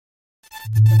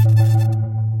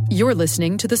You're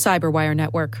listening to the Cyberwire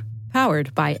Network,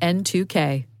 powered by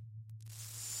N2K.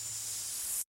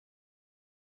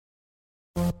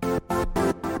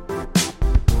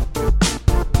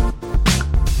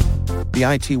 The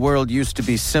IT world used to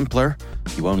be simpler.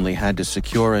 You only had to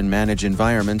secure and manage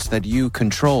environments that you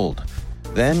controlled.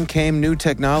 Then came new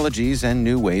technologies and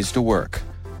new ways to work.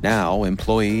 Now,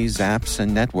 employees, apps,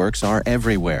 and networks are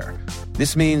everywhere.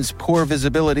 This means poor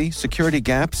visibility, security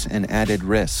gaps, and added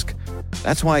risk.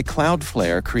 That's why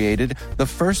Cloudflare created the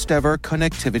first-ever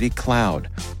connectivity cloud.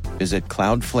 Visit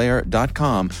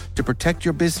cloudflare.com to protect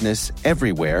your business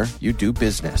everywhere you do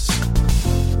business.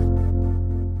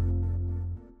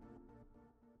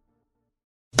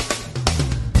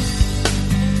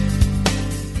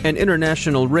 An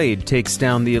international raid takes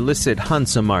down the illicit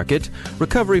Hansa Market.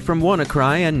 Recovery from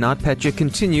WannaCry and NotPetya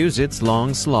continues its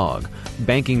long slog.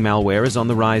 Banking malware is on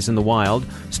the rise in the wild.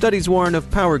 Studies warn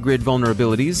of power grid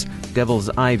vulnerabilities. Devil's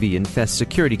Ivy infests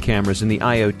security cameras in the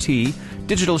IoT.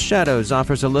 Digital Shadows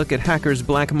offers a look at hackers'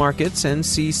 black markets and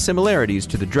sees similarities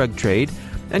to the drug trade.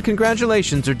 And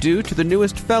congratulations are due to the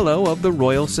newest fellow of the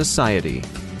Royal Society.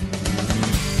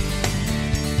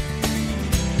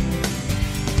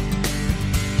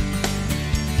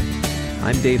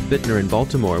 I'm Dave Bittner in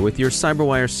Baltimore with your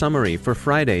CyberWire summary for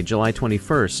Friday, July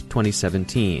 21st,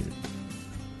 2017.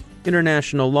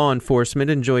 International law enforcement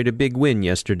enjoyed a big win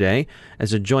yesterday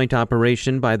as a joint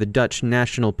operation by the Dutch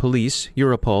National Police,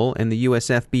 Europol, and the US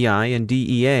FBI and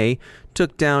DEA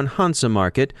took down Hansa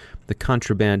Market, the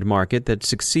contraband market that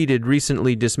succeeded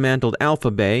recently dismantled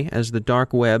Alphabay as the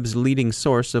dark web's leading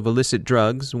source of illicit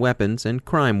drugs, weapons, and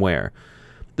crimeware.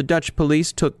 The Dutch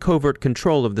police took covert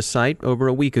control of the site over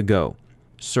a week ago.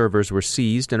 Servers were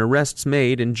seized and arrests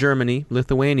made in Germany,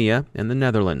 Lithuania, and the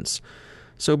Netherlands.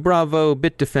 So bravo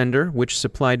Bitdefender, which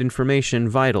supplied information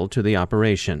vital to the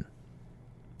operation.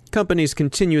 Companies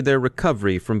continue their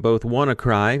recovery from both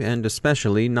WannaCry and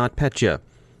especially NotPetya.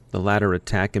 The latter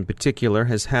attack in particular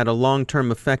has had a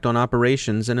long-term effect on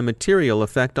operations and a material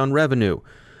effect on revenue.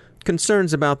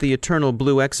 Concerns about the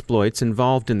EternalBlue exploits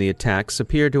involved in the attacks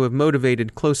appear to have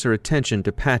motivated closer attention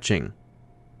to patching.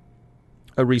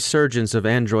 A resurgence of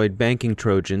Android banking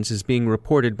Trojans is being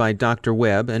reported by Dr.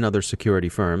 Web and other security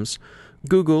firms.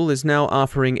 Google is now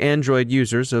offering Android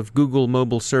users of Google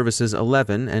Mobile Services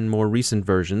 11 and more recent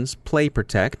versions Play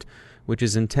Protect, which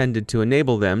is intended to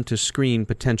enable them to screen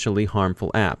potentially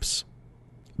harmful apps.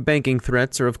 Banking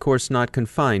threats are of course not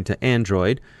confined to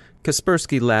Android.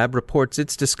 Kaspersky Lab reports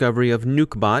its discovery of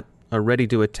NukeBot, a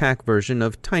ready-to-attack version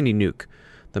of TinyNuke.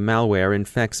 The malware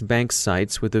infects bank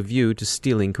sites with a view to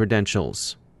stealing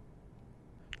credentials.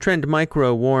 Trend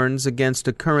Micro warns against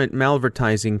a current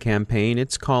malvertising campaign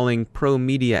it's calling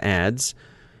pro-media ads.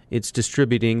 It's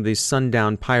distributing the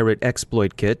Sundown Pirate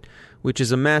exploit kit, which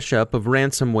is a mashup of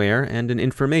ransomware and an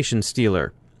information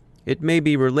stealer. It may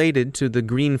be related to the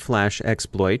Green Flash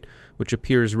exploit, which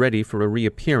appears ready for a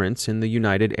reappearance in the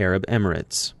United Arab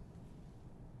Emirates.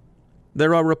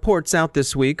 There are reports out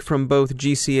this week from both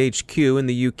GCHQ in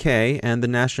the UK and the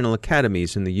National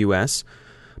Academies in the US.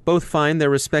 Both find their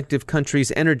respective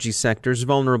countries' energy sectors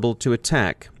vulnerable to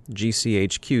attack.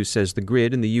 GCHQ says the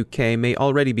grid in the UK may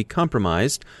already be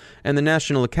compromised, and the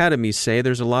National Academies say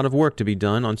there's a lot of work to be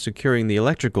done on securing the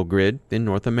electrical grid in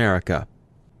North America.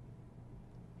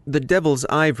 The Devil's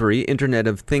Ivory Internet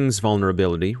of Things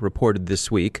vulnerability, reported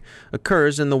this week,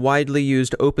 occurs in the widely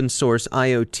used open-source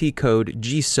IoT code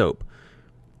GSOAP.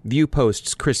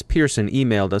 ViewPost's Chris Pearson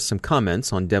emailed us some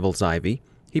comments on Devil's Ivy.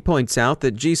 He points out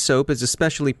that GSOAP is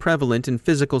especially prevalent in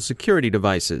physical security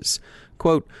devices.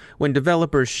 Quote, when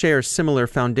developers share similar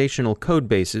foundational code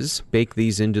bases, bake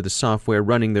these into the software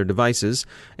running their devices,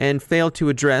 and fail to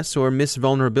address or miss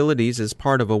vulnerabilities as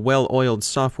part of a well-oiled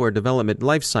software development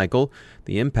lifecycle,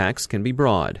 the impacts can be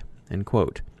broad. End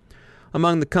quote.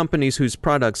 Among the companies whose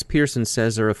products Pearson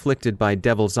says are afflicted by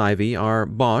Devil's Ivy are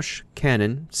Bosch,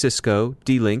 Canon, Cisco,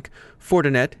 D-Link,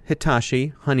 Fortinet,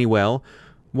 Hitachi, Honeywell,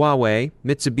 Huawei,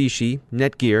 Mitsubishi,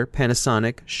 Netgear,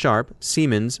 Panasonic, Sharp,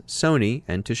 Siemens, Sony,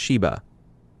 and Toshiba.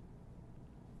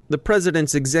 The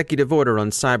President's executive order on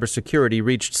cybersecurity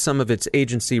reached some of its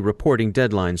agency reporting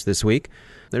deadlines this week.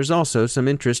 There's also some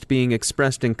interest being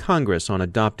expressed in Congress on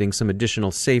adopting some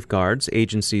additional safeguards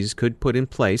agencies could put in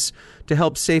place to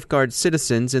help safeguard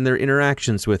citizens in their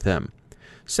interactions with them.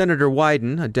 Senator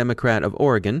Wyden, a Democrat of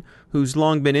Oregon, who's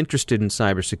long been interested in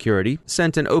cybersecurity,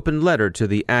 sent an open letter to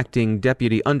the acting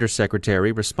Deputy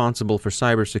Undersecretary responsible for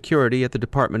cybersecurity at the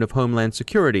Department of Homeland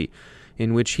Security,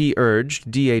 in which he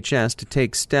urged DHS to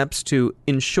take steps to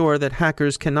ensure that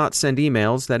hackers cannot send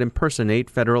emails that impersonate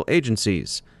federal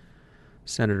agencies.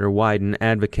 Senator Wyden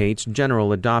advocates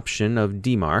general adoption of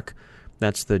DMARC,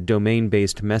 that's the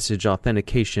Domain-Based Message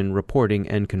Authentication Reporting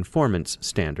and Conformance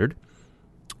Standard.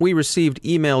 We received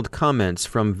emailed comments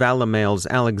from Valamail's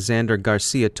Alexander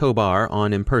Garcia Tobar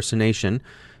on impersonation.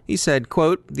 He said,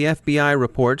 quote, "The FBI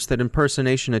reports that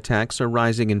impersonation attacks are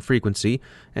rising in frequency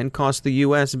and cost the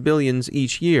U.S. billions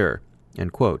each year,"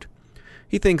 end quote.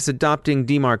 He thinks adopting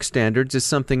DMARC standards is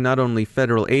something not only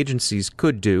federal agencies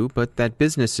could do, but that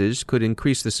businesses could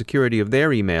increase the security of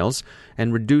their emails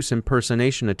and reduce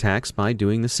impersonation attacks by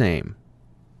doing the same.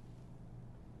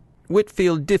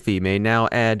 Whitfielf Diffie may now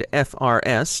add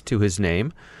FRS to his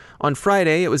name. On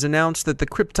Friday, it was announced that the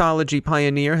cryptology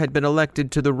pioneer had been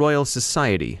elected to the Royal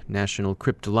Society, National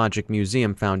Cryptologic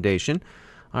Museum Foundation.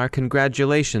 Our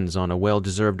congratulations on a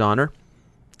well-deserved honor.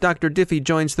 Dr. Diffie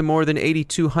joins the more than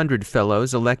 8,200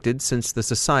 fellows elected since the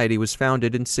society was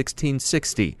founded in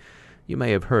 1660. You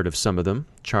may have heard of some of them: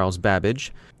 Charles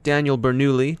Babbage, Daniel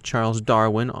Bernoulli, Charles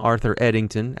Darwin, Arthur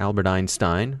Eddington, Albert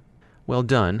Einstein. Well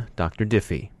done, Dr.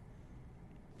 Diffie.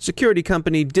 Security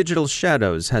company Digital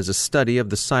Shadows has a study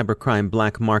of the cybercrime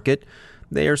black market.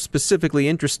 They are specifically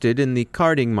interested in the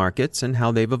carding markets and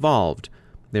how they've evolved.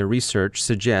 Their research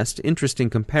suggests interesting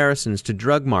comparisons to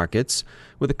drug markets,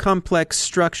 with a complex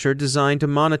structure designed to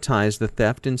monetize the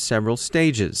theft in several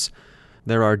stages.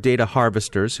 There are data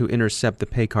harvesters who intercept the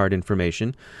pay card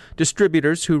information,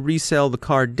 distributors who resell the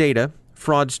card data,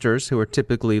 fraudsters who are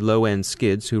typically low-end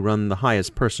skids who run the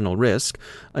highest personal risk,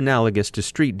 analogous to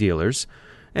street dealers,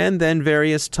 and then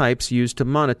various types used to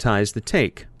monetize the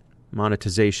take.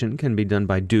 Monetization can be done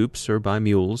by dupes or by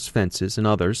mules, fences, and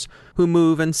others who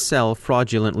move and sell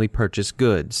fraudulently purchased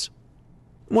goods.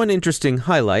 One interesting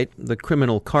highlight: the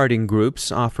criminal carding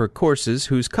groups offer courses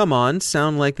whose come-ons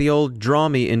sound like the old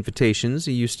draw-me invitations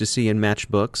you used to see in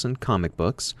matchbooks and comic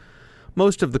books.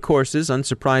 Most of the courses,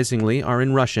 unsurprisingly, are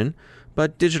in Russian,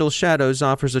 but Digital Shadows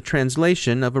offers a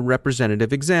translation of a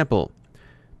representative example.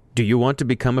 Do you want to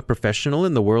become a professional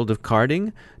in the world of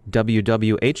carding?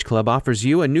 WWH Club offers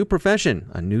you a new profession,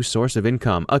 a new source of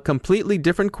income, a completely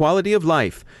different quality of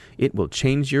life. It will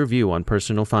change your view on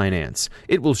personal finance.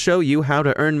 It will show you how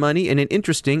to earn money in an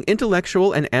interesting,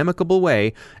 intellectual, and amicable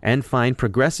way and find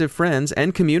progressive friends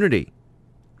and community.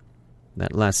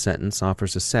 That last sentence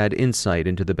offers a sad insight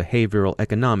into the behavioral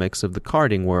economics of the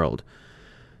carding world.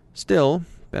 Still,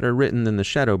 better written than the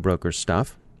shadow broker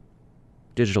stuff.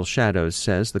 Digital Shadows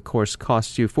says the course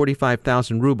costs you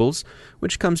 45,000 rubles,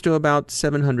 which comes to about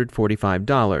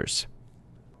 $745.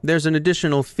 There's an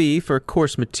additional fee for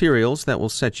course materials that will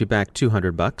set you back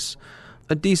 $200.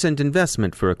 A decent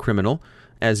investment for a criminal.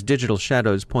 As Digital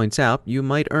Shadows points out, you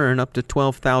might earn up to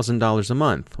 $12,000 a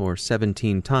month, or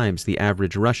 17 times the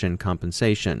average Russian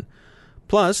compensation.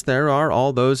 Plus, there are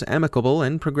all those amicable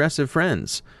and progressive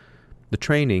friends. The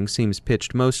training seems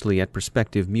pitched mostly at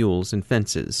prospective mules and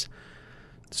fences.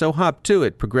 So hop to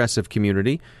it, progressive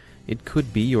community. It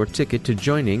could be your ticket to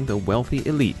joining the wealthy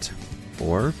elite.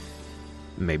 Or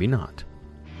maybe not.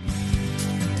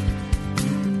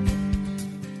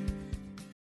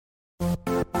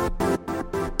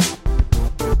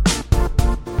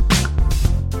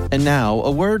 And now,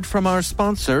 a word from our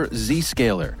sponsor,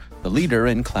 Zscaler, the leader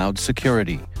in cloud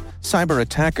security. Cyber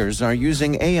attackers are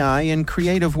using AI in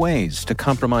creative ways to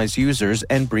compromise users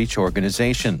and breach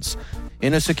organizations.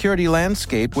 In a security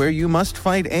landscape where you must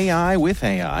fight AI with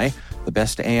AI, the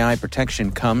best AI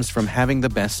protection comes from having the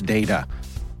best data.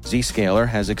 Zscaler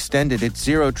has extended its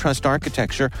zero-trust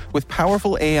architecture with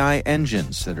powerful AI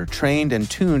engines that are trained and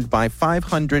tuned by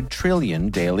 500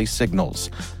 trillion daily signals.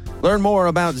 Learn more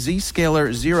about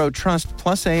Zscaler Zero Trust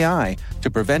Plus AI to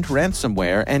prevent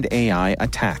ransomware and AI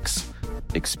attacks.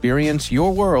 Experience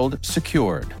your world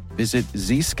secured. Visit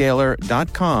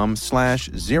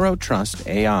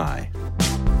zscaler.com/zerotrustai.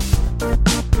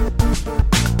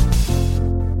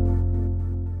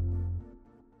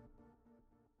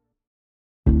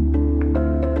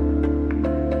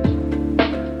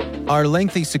 Are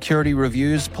lengthy security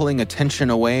reviews pulling attention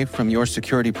away from your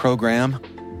security program?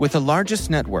 With the largest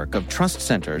network of trust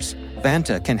centers,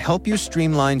 Vanta can help you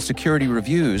streamline security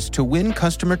reviews to win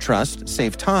customer trust,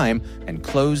 save time, and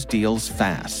close deals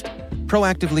fast.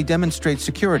 Proactively demonstrate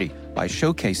security by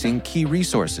showcasing key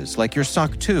resources like your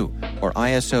SOC 2 or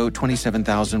ISO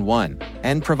 27001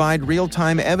 and provide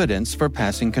real-time evidence for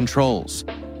passing controls.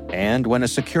 And when a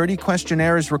security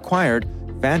questionnaire is required,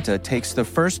 Vanta takes the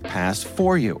first pass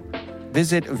for you.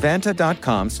 Visit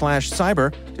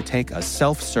vanta.com/cyber to take a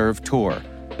self-serve tour.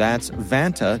 That's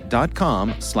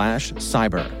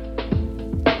vanta.com/cyber.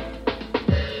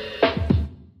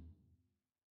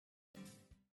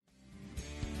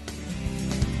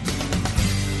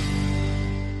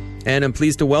 And I'm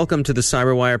pleased to welcome to the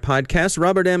CyberWire podcast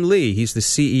Robert M. Lee. He's the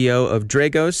CEO of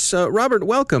Dragos. Robert,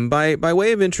 welcome. By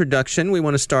way of introduction, we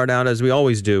want to start out, as we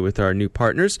always do with our new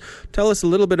partners. Tell us a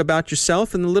little bit about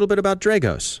yourself and a little bit about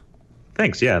Dragos.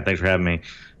 Thanks. Yeah, thanks for having me.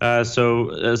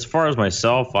 So as far as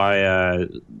myself, I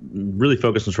really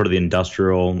focus on sort of the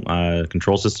industrial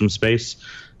control system space.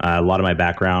 A lot of my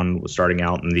background was starting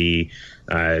out in the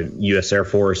U.S. Air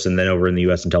Force and then over in the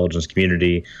U.S. intelligence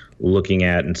community, looking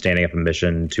at and standing up a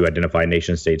mission to identify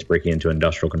nation states breaking into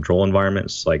industrial control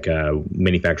environments like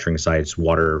manufacturing sites,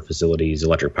 water facilities,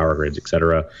 electric power grids, et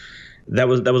cetera. That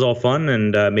was all fun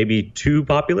and maybe too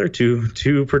popular,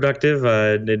 too productive.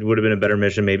 It would have been a better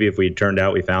mission maybe if we turned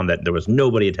out we found that there was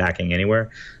nobody attacking anywhere.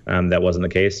 That wasn't the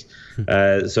case.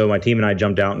 So my team and I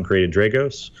jumped out and created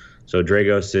Dragos. So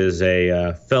Dragos is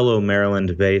a fellow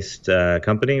Maryland-based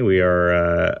company. We are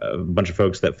a bunch of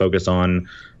folks that focus on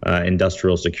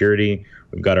industrial security.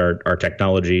 We've got our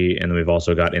technology, and then we've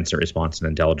also got incident response and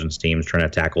intelligence teams trying to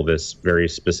tackle this very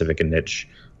specific and niche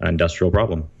industrial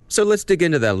problem. So let's dig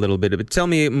into that a little bit. But tell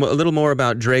me a little more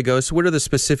about Dragos. What are the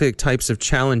specific types of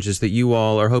challenges that you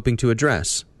all are hoping to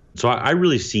address? So I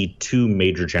really see two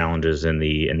major challenges in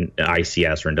the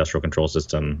ICS or industrial control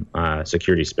system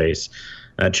security space.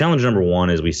 Challenge number one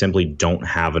is we simply don't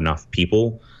have enough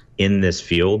people in this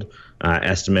field.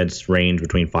 Estimates range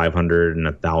between 500 and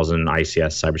 1,000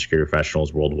 ICS cybersecurity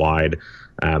professionals worldwide.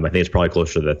 I think it's probably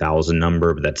closer to the 1,000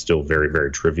 number, but that's still very, very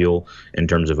trivial in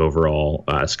terms of overall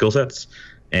skill sets.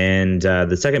 And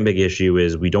the second big issue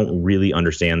is we don't really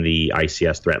understand the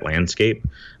ICS threat landscape.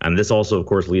 And this also, of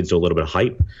course, leads to a little bit of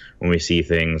hype when we see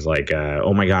things like,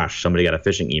 oh my gosh, somebody got a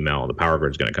phishing email, the power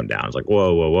grid's going to come down. It's like,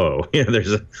 whoa.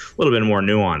 There's a little bit more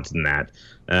nuance than that.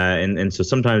 And so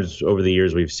sometimes over the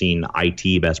years, we've seen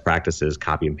IT best practices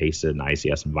copy and pasted in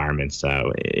ICS environments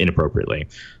inappropriately.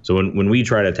 So when we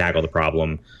try to tackle the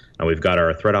problem, we've got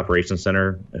our threat operations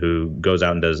center who goes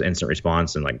out and does instant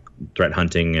response and like threat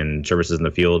hunting and services in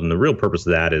the field. And the real purpose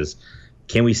of that is,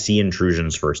 can we see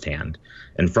intrusions firsthand?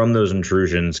 And from those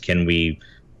intrusions, can we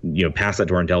pass that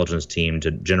to our intelligence team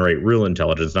to generate real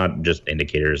intelligence, not just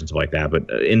indicators and stuff like that, but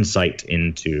insight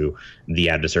into the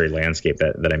adversary landscape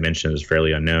that I mentioned is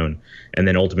fairly unknown. And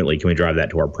then ultimately, can we drive that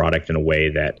to our product in a way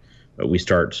that we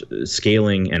start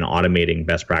scaling and automating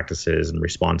best practices and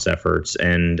response efforts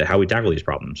and how we tackle these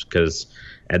problems? Because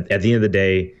at the end of the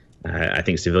day, I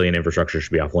think civilian infrastructure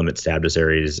should be off limits to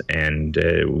adversaries, and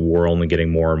we're only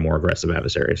getting more and more aggressive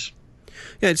adversaries.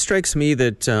 Yeah, it strikes me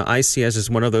that ICS is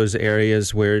one of those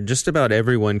areas where just about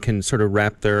everyone can sort of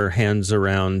wrap their hands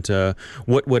around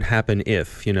what would happen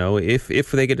if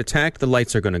they get attacked, the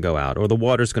lights are going to go out, or the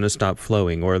water's going to stop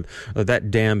flowing, or that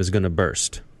dam is going to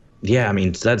burst. Yeah, I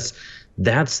mean,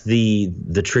 that's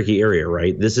the tricky area,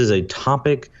 right? This is a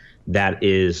topic that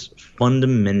is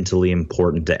fundamentally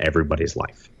important to everybody's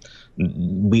life.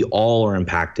 We all are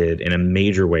impacted in a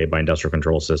major way by industrial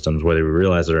control systems, whether we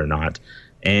realize it or not.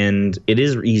 And it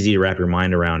is easy to wrap your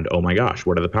mind around, oh my gosh,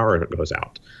 what if the power goes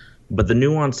out? But the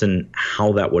nuance in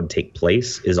how that would take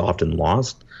place is often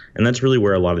lost. And that's really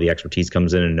where a lot of the expertise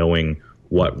comes in, and knowing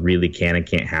what really can and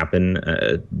can't happen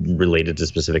related to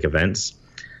specific events.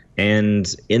 And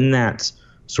in that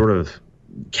sort of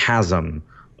chasm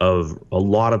of a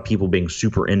lot of people being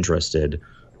super interested,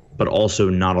 but also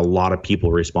not a lot of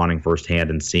people responding firsthand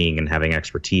and seeing and having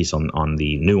expertise on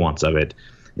the nuance of it,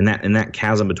 in that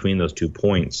chasm between those 2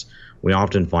 points, we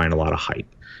often find a lot of hype.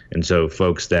 And so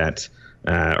folks that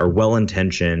are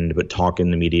well-intentioned but talk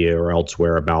in the media or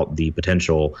elsewhere about the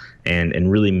potential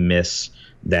and really miss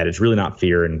that it's really not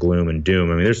fear and gloom and doom.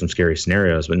 I mean, there's some scary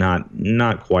scenarios, but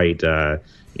not quite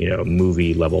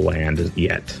movie level land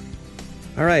yet.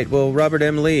 All right. Well, Robert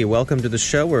M. Lee, welcome to the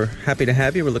show. We're happy to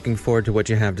have you. We're looking forward to what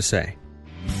you have to say.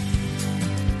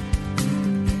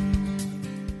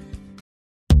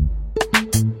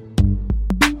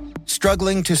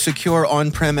 Struggling to secure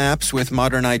on-prem apps with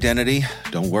modern identity?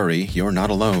 Don't worry, you're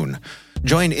not alone.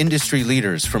 Join industry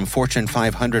leaders from Fortune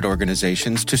 500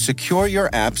 organizations to secure your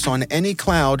apps on any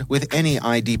cloud with any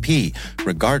IDP,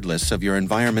 regardless of your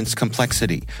environment's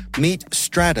complexity. Meet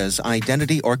Strata's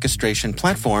identity orchestration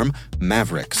platform,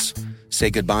 Mavericks. Say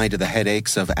goodbye to the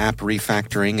headaches of app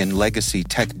refactoring and legacy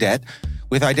tech debt.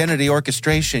 With identity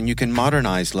orchestration, you can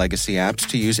modernize legacy apps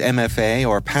to use MFA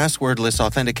or passwordless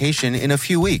authentication in a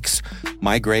few weeks,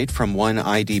 migrate from one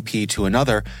IDP to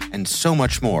another, and so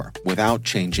much more without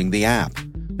changing the app.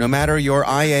 No matter your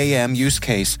IAM use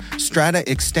case, Strata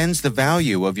extends the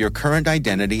value of your current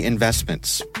identity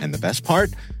investments. And the best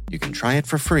part? You can try it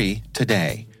for free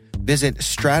today. Visit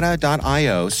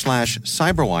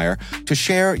strata.io/cyberwire to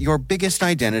share your biggest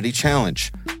identity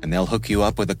challenge, and they'll hook you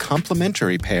up with a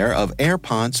complimentary pair of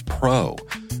AirPods Pro.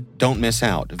 Don't miss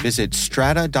out. Visit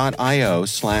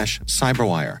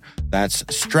strata.io/cyberwire. That's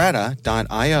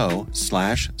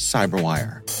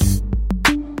strata.io/cyberwire.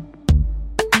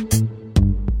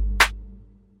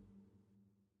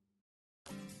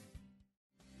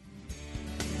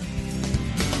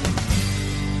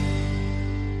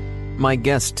 My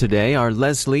guests today are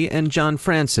Leslie and John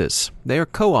Francis. They are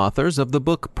co-authors of the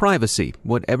book Privacy,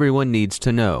 What Everyone Needs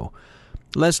to Know.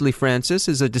 Leslie Francis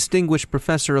is a distinguished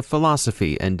professor of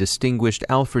philosophy and distinguished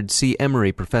Alfred C.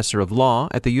 Emery professor of law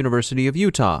at the University of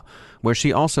Utah, where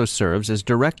she also serves as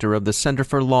director of the Center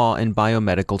for Law and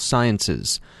Biomedical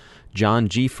Sciences. John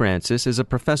G. Francis is a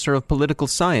professor of political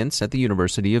science at the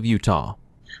University of Utah.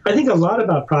 I think a lot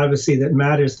about privacy that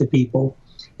matters to people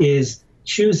is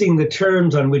choosing the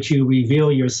terms on which you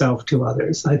reveal yourself to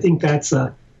others. I think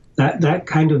that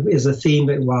kind of is a theme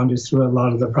that wanders through a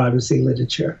lot of the privacy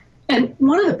literature. And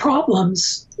one of the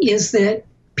problems is that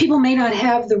people may not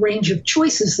have the range of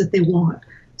choices that they want.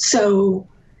 So,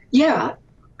 yeah,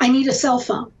 I need a cell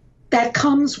phone. That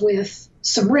comes with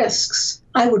some risks.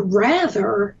 I would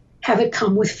rather have it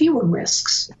come with fewer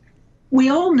risks. We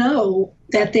all know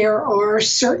that there are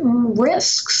certain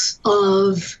risks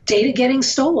of data getting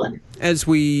stolen. As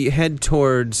we head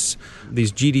towards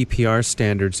these GDPR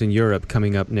standards in Europe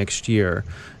coming up next year,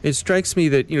 it strikes me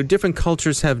that different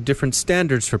cultures have different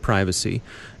standards for privacy.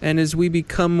 And as we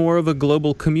become more of a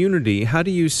global community, how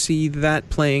do you see that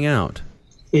playing out?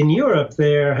 In Europe,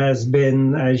 there has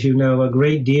been, as you know, a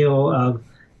great deal of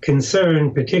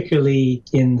concern, particularly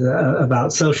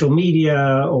about social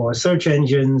media or search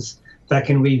engines that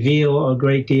can reveal a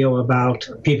great deal about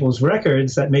people's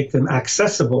records that make them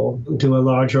accessible to a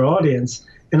larger audience.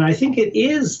 And I think it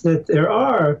is that there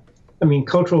are,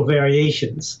 cultural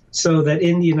variations, so that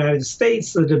in the United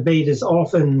States, the debate is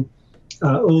often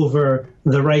over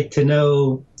the right to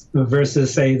know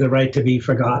versus, say, the right to be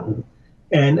forgotten.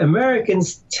 And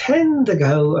Americans tend to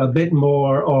go a bit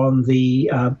more on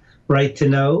the right to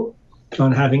know,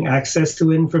 on having access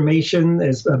to information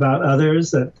about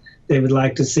others that they would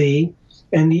like to see.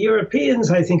 And the Europeans,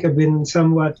 I think, have been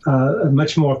somewhat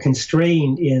much more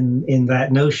constrained in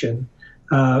that notion.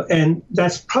 And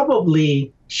that's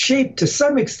probably shaped to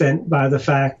some extent by the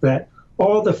fact that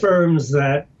all the firms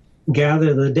that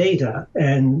gather the data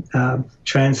and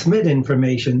transmit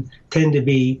information tend to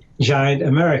be giant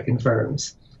American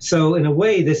firms. So in a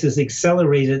way, this has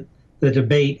accelerated the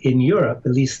debate in Europe.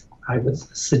 At least I would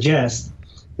suggest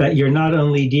that you're not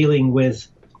only dealing with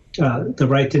the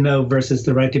right to know versus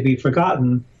the right to be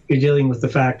forgotten, you're dealing with the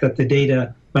fact that the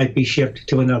data might be shipped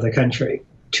to another country,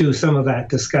 to some of that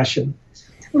discussion.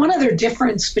 One other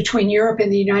difference between Europe and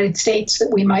the United States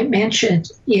that we might mention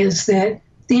is that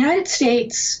the United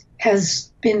States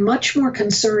has been much more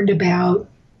concerned about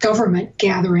government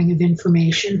gathering of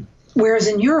information, whereas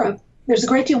in Europe, there's a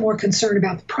great deal more concern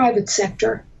about the private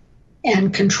sector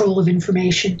and control of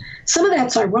information. Some of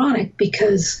that's ironic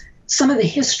because some of the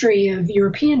history of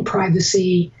European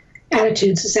privacy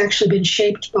attitudes has actually been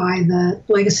shaped by the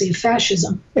legacy of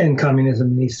fascism. And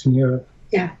communism in Eastern Europe.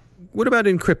 Yeah. What about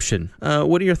encryption?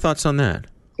 What are your thoughts on that?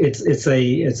 It's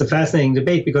a fascinating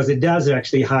debate because it does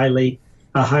actually highlight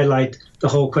the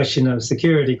whole question of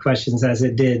security questions, as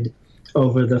it did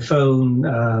over the phone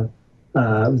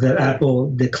that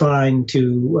Apple declined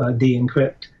to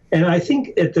de-encrypt. And I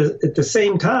think at the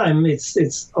same time,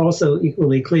 it's also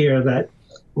equally clear that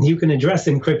you can address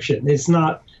encryption. It's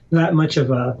not that much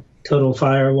of a total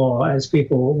firewall as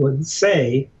people would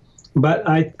say, but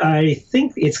I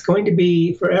think it's going to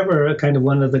be forever a kind of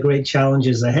one of the great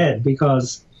challenges ahead,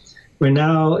 because we're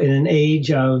now in an age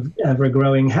of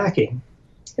ever-growing hacking,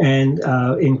 and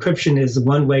encryption is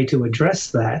one way to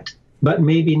address that, but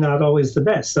maybe not always the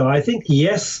best. So I think,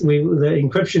 yes, the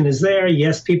encryption is there.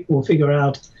 Yes, people will figure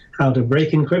out how to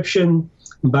break encryption,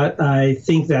 but I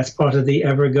think that's part of the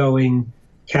ever-going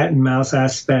cat and mouse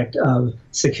aspect of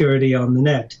security on the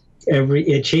net.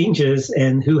 It changes,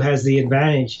 and who has the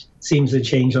advantage seems to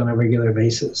change on a regular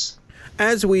basis.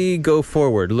 As we go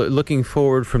forward, looking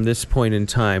forward from this point in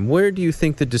time, where do you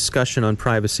think the discussion on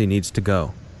privacy needs to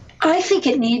go? I think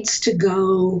it needs to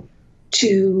go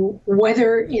to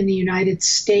whether in the United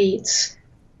States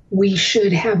we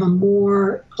should have a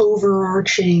more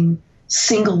overarching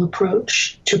single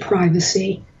approach to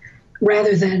privacy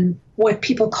rather than what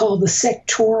people call the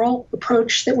sectoral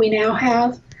approach that we now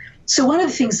have. So one of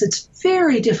the things that's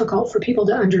very difficult for people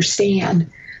to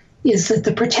understand is that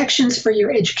the protections for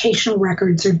your educational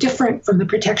records are different from the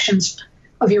protections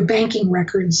of your banking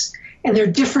records. and they're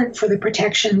different for the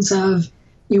protections of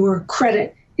your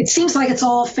credit. It seems like it's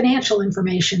all financial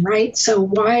information, right? So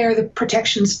why are the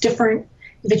protections different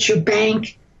if it's your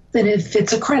bank than if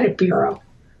it's a credit bureau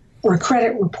or a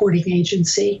credit reporting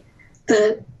agency?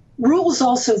 The rules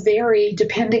also vary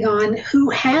depending on who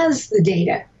has the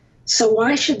data. So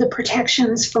why should the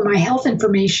protections for my health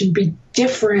information be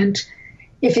different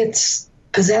if it's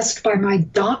possessed by my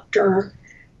doctor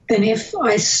than if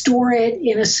I store it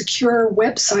in a secure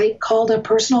website called a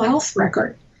personal health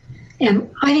record?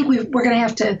 And I think we're going to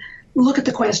have to look at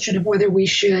the question of whether we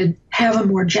should have a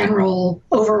more general,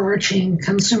 overarching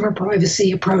consumer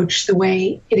privacy approach the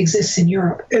way it exists in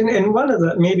Europe. And one of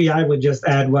the, maybe I would just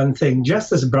add one thing.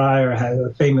 Justice Breyer has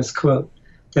a famous quote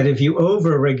that if you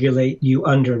over-regulate, you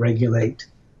under-regulate.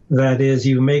 That is, if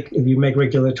you make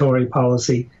regulatory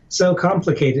policy so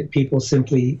complicated, people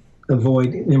simply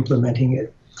avoid implementing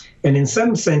it. And in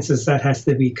some senses, that has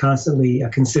to be constantly a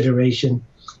consideration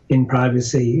in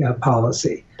privacy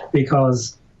policy,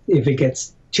 because if it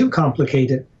gets too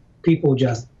complicated, people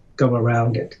just go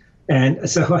around it. And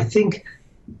so I think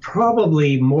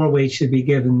probably more weight should be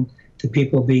given to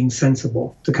people being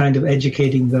sensible, to kind of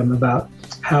educating them about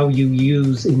how you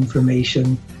use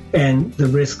information and the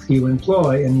risks you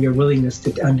employ and your willingness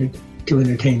to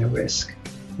entertain a risk.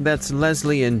 That's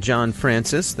Leslie and John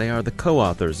Francis. They are the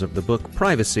co-authors of the book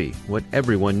Privacy, What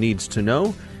Everyone Needs to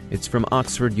Know. It's from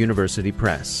Oxford University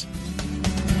Press.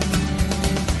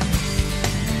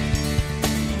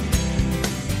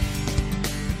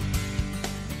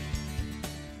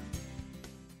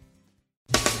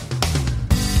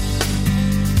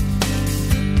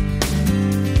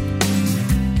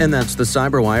 And that's the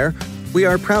Cyberwire. We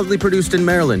are proudly produced in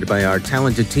Maryland by our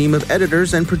talented team of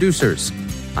editors and producers.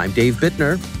 I'm Dave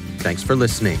Bittner. Thanks for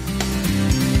listening.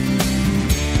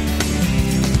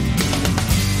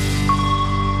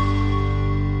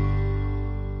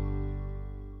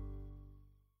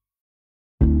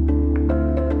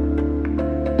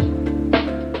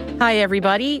 Hi,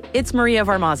 everybody. It's Maria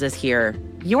Varmazes here,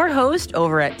 your host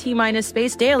over at T-Minus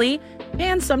Space Daily,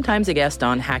 and sometimes a guest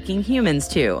on Hacking Humans,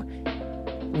 too.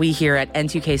 We here at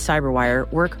N2K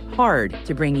Cyberwire work hard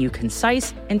to bring you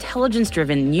concise,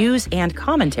 intelligence-driven news and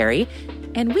commentary,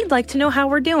 and we'd like to know how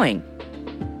we're doing.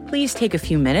 Please take a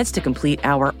few minutes to complete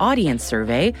our audience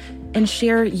survey and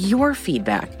share your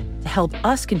feedback to help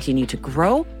us continue to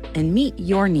grow and meet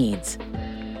your needs.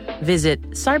 Visit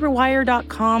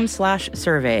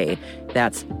cyberwire.com/survey.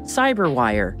 That's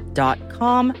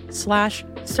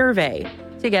cyberwire.com/survey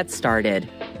to get started.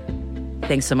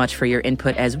 Thanks so much for your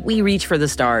input as we reach for the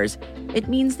stars. It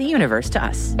means the universe to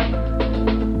us.